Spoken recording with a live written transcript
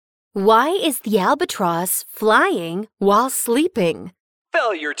Why is the albatross flying while sleeping?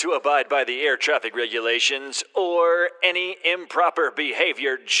 Failure to abide by the air traffic regulations or any improper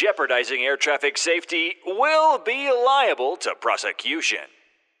behavior jeopardizing air traffic safety will be liable to prosecution.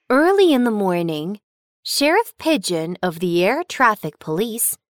 Early in the morning, Sheriff Pigeon of the Air Traffic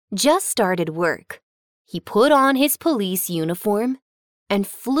Police just started work. He put on his police uniform and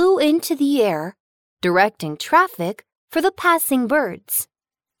flew into the air, directing traffic for the passing birds.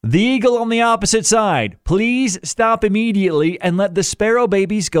 The eagle on the opposite side, please stop immediately and let the sparrow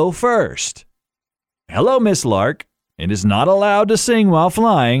babies go first. Hello, Miss Lark. It is not allowed to sing while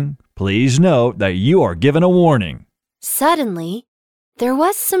flying. Please note that you are given a warning. Suddenly, there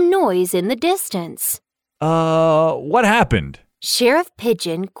was some noise in the distance. What happened? Sheriff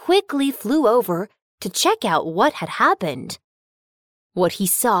Pigeon quickly flew over to check out what had happened. What he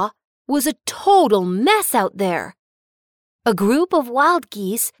saw was a total mess out there. A group of wild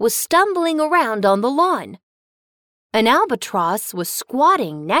geese was stumbling around on the lawn. An albatross was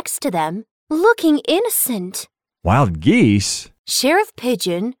squatting next to them, looking innocent. Wild geese? Sheriff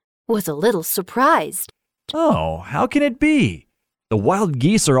Pigeon was a little surprised. Oh, how can it be? The wild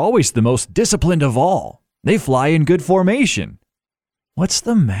geese are always the most disciplined of all. They fly in good formation. What's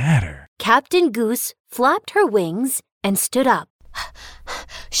the matter? Captain Goose flapped her wings and stood up.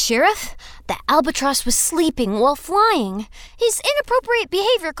 Sheriff, the albatross was sleeping while flying. His inappropriate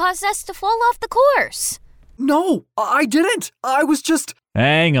behavior caused us to fall off the course. No, I didn't. I was just...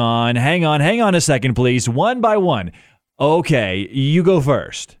 Hang on a second, please. One by one. Okay, you go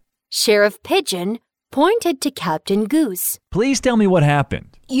first. Sheriff Pigeon pointed to Captain Goose. Please tell me what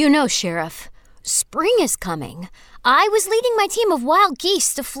happened. You know, Sheriff, spring is coming. I was leading my team of wild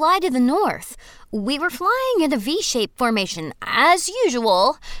geese to fly to the north. We were flying in a V-shaped formation, as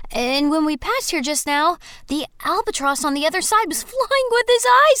usual, and when we passed here just now, the albatross on the other side was flying with his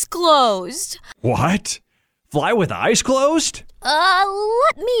eyes closed. What? Fly with eyes closed?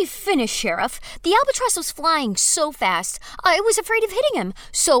 Let me finish, Sheriff. The albatross was flying so fast, I was afraid of hitting him,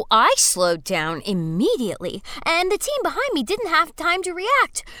 so I slowed down immediately, and the team behind me didn't have time to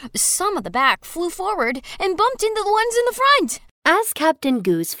react. Some of the back flew forward and bumped into the ones in the front. As Captain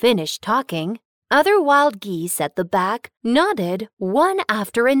Goose finished talking, other wild geese at the back nodded one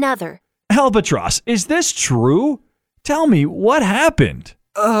after another. Albatross, is this true? Tell me, what happened?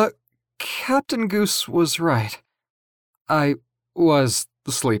 Captain Goose was right. I was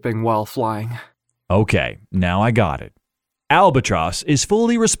sleeping while flying. Okay, now I got it. Albatross is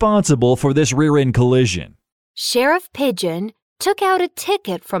fully responsible for this rear-end collision. Sheriff Pigeon took out a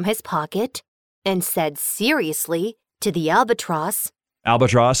ticket from his pocket and said seriously to the albatross,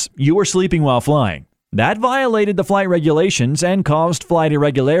 Albatross, you were sleeping while flying. That violated the flight regulations and caused flight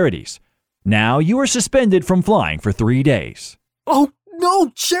irregularities. Now you are suspended from flying for 3 days. Oh,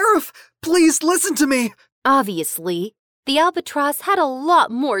 no, Sheriff! Please listen to me! Obviously, the albatross had a lot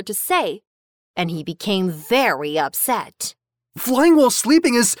more to say, and he became very upset. Flying while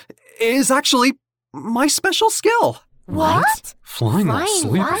sleeping is actually my special skill. What? Flying while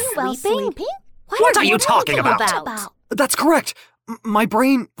sleeping? While sleeping? What are you talking about? That's correct. My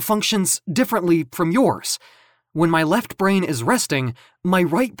brain functions differently from yours. When my left brain is resting, my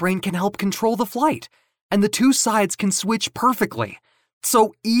right brain can help control the flight, and the two sides can switch perfectly.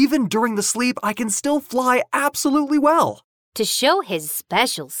 So even during the sleep, I can still fly absolutely well. To show his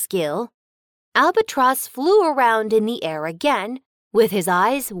special skill, Albatross flew around in the air again with his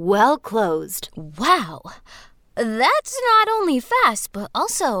eyes well closed. Wow, that's not only fast, but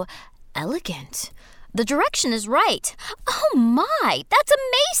also elegant. The direction is right. Oh my, that's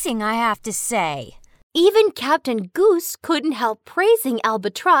amazing, I have to say. Even Captain Goose couldn't help praising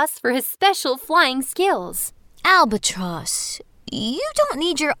Albatross for his special flying skills. Albatross, you don't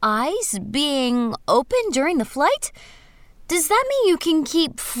need your eyes being open during the flight? Does that mean you can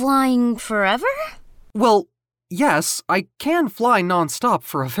keep flying forever? Well, yes, I can fly nonstop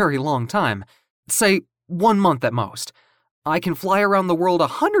for a very long time. Say, 1 month at most. I can fly around the world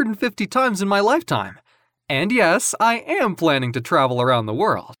 150 times in my lifetime. And yes, I am planning to travel around the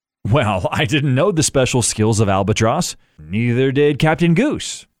world. Well, I didn't know the special skills of Albatross. Neither did Captain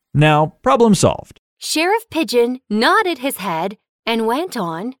Goose. Now, problem solved. Sheriff Pigeon nodded his head and went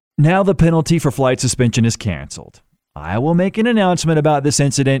on. Now the penalty for flight suspension is canceled. I will make an announcement about this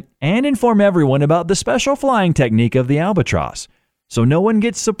incident and inform everyone about the special flying technique of the Albatross, so no one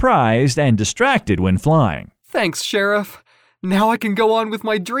gets surprised and distracted when flying. Thanks, Sheriff. Now I can go on with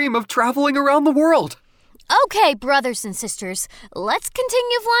my dream of traveling around the world. Okay, brothers and sisters, let's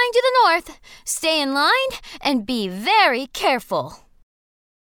continue flying to the north. Stay in line and be very careful.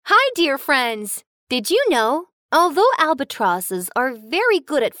 Hi, dear friends. Did you know Although albatrosses are very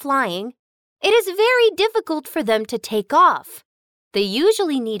good at flying, it is very difficult for them to take off. They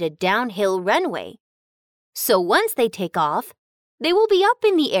usually need a downhill runway. So once they take off, they will be up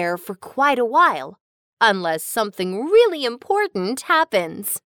in the air for quite a while, unless something really important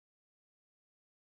happens.